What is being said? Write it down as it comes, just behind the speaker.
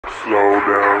Slow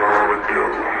down all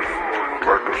together,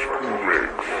 like a screw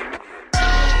mix.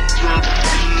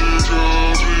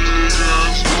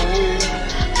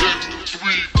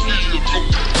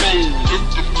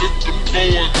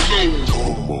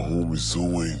 All my homies who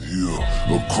ain't here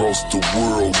across the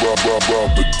world,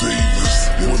 Robert Davis,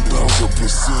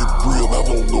 1000% real. I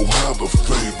don't know how to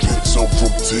fake, bitch. I'm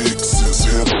from Texas,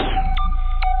 had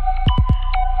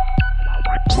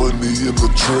money in the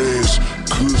trash,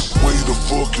 kush way the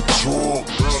fucking trunk.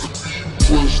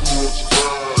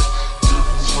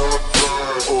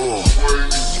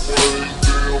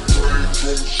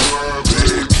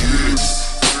 Bad kids,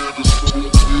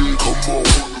 come on,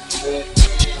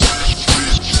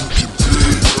 bitch, you can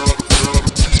play.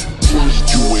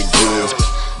 You ain't glass,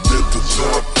 let the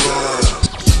top dine.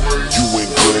 You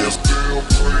ain't glass,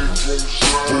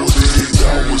 48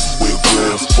 hours with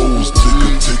glass foes, nigga,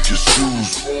 take your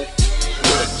shoes.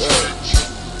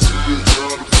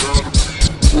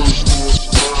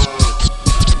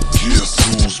 Guess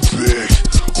who's back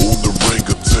on the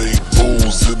orangutan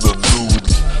foes in the nude?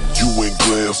 You ain't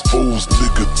glass foes,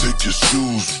 nigga, take your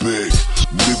shoes back.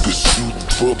 Nigga shooting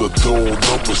for the dawn,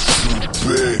 I'ma shoot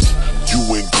back. You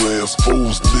ain't glass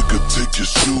foes, nigga, take your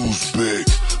shoes back.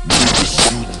 Nigga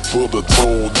shooting for the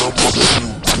dawn, I'ma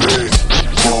shoot back.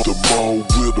 Bought the mall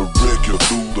with a record,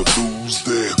 lose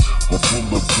that. I'm from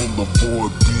the boy,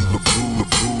 be the blue.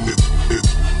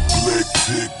 Black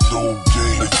tech, no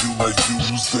game, I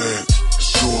use that.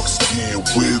 Short skin,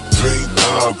 wet paint,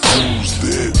 I cruise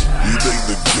that. It ain't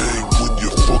a game when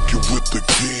you're fucking with the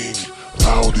king.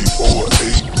 Audi R.I.p.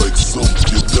 like something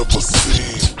you never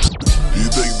seen.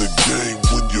 It ain't a game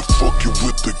when you're fucking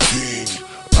with the king.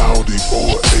 Audi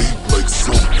R.I.p. like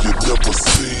something you never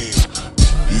seen.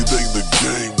 It ain't a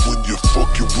game when you're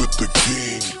fucking with the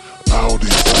king. Audi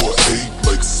R.I.p.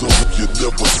 like something you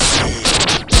never seen.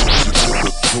 Engine in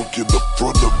the trunk, in the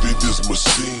front of it is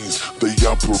machines. They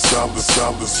operate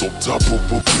silence on top of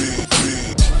a beam.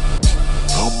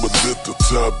 I'ma let the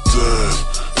top dine.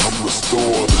 I'm the star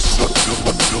of the shot till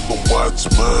I watch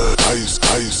mine.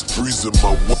 Ice freezing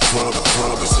my one, trying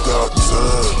to stop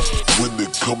time. When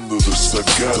it come to this, I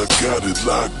got it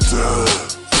locked down.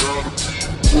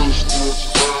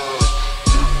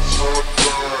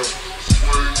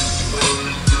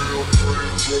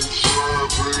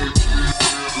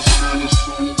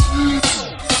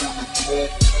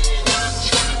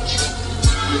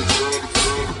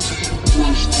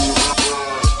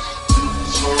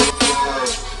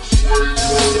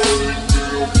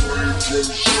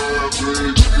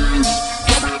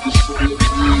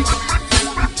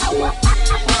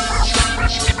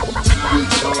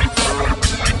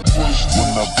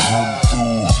 When I come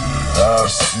through, I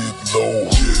sit low,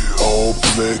 all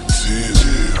black tint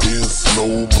in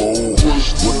slow-mo.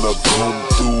 When I come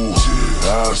through,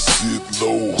 I sit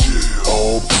low,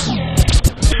 all.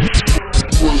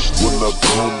 When I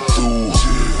come through,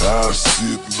 I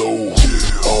sit low,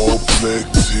 all black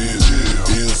tint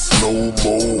in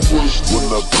slow-mo. When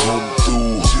I come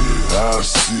through, I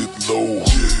sit low,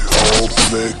 all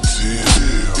black tint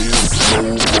in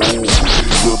slow-mo.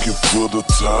 Looking for the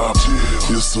top,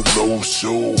 it's a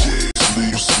no-show.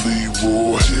 Sleep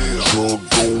raw, trunk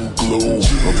gon' glow.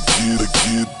 I'm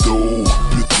get dough,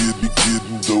 bitch be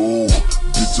getting dough.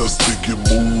 Bitch I stick and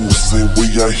move, same way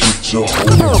I hit your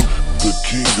home. The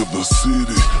king of the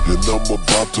city, and I'm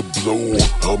about to blow.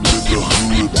 I'm in the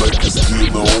hood like it's still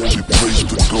the only place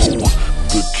to go.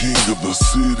 The king of the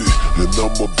city, and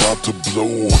I'm about to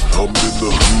blow. I'm in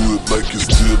the hood like it's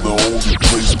still the only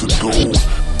place to go.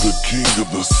 The king of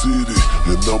the city,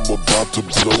 and I'm about to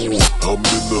blow. I'm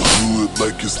in the hood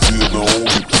like it's still the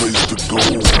only place to go.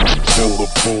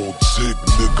 Telephone chick,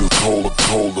 nigga, call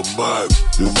them out.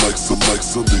 And like Sunday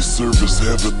service,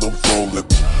 having them falling.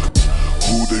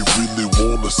 Who they really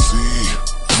wanna see?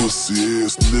 Pussy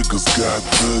ass niggas got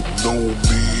nothing on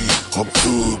me. I'm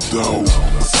thugged out,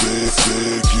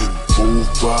 sagging,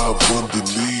 4-5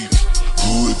 underneath.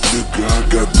 Hood nigga, I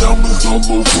got diamonds all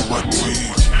over my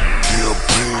teeth.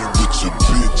 Campaign with your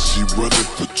bitch, she running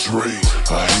for Trae.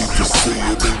 I hate to say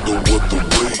it, ain't no other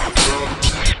way.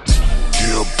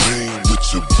 Campaign with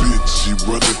your bitch, she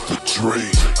running for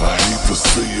Trae. I hate to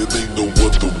say it, ain't no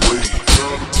other way.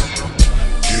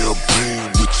 Campaign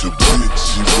with your bitch,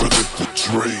 she running for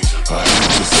Trae. I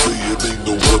hate to say it, ain't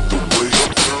no other way.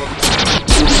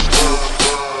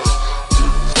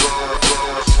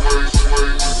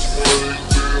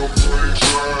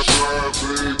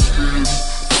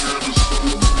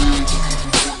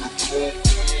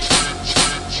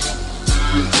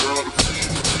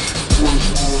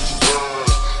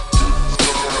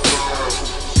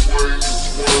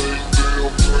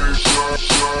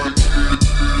 Shine.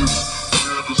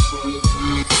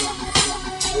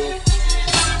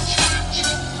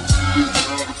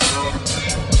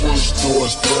 know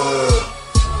it's fine.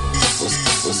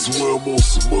 I swear I'm on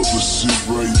some other shit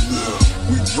right now.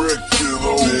 We wrecked it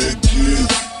on that kid.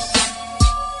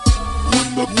 When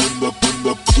I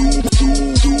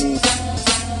do.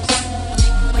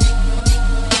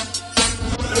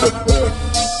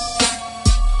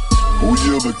 Oh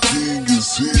yeah, the king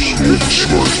is here.